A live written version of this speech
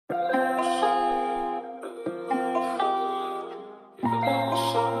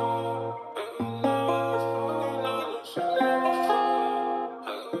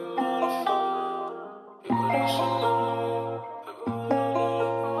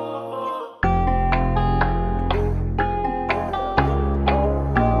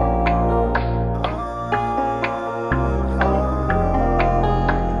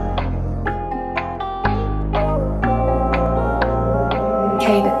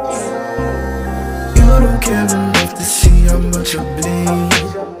You don't care enough to see how much I bleed.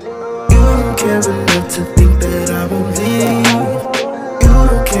 You don't care enough to think that I won't leave. You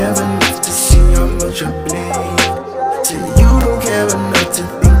don't care enough to see how much I bleed. Till you don't care enough to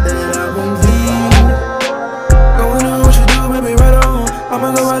think that I won't leave. Going on what you do, baby, right on. I'ma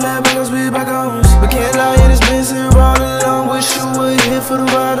go out there, make us be back on. But can't lie, it's been so all along. Wish you were here for the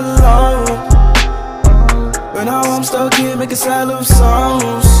ride along. But now I'm stuck here making sad love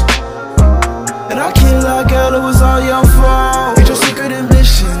songs. And I can't lie, girl, it was all your fault. Read your secret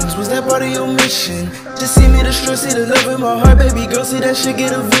ambitions, was that part of your mission? Just see me destroy, see the love in my heart, baby girl, see that shit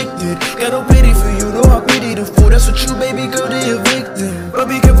get evicted. Got no pity for you, know I pity the fool. That's what you, baby girl, they a victim. But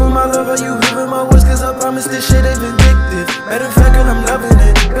be careful, my love, how you hearing my words, cause I promise this shit ain't vindictive. Matter of fact, girl, I'm loving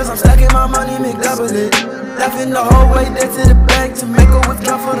it, cause I'm stacking my money, make double it. Laughing the whole way there to the back to make her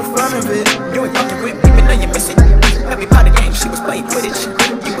withdraw for the fun of it. You ain't fucking with me, but now you miss it. Every part of the game, she was playing Quidditch.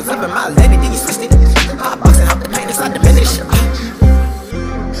 You was loving my life.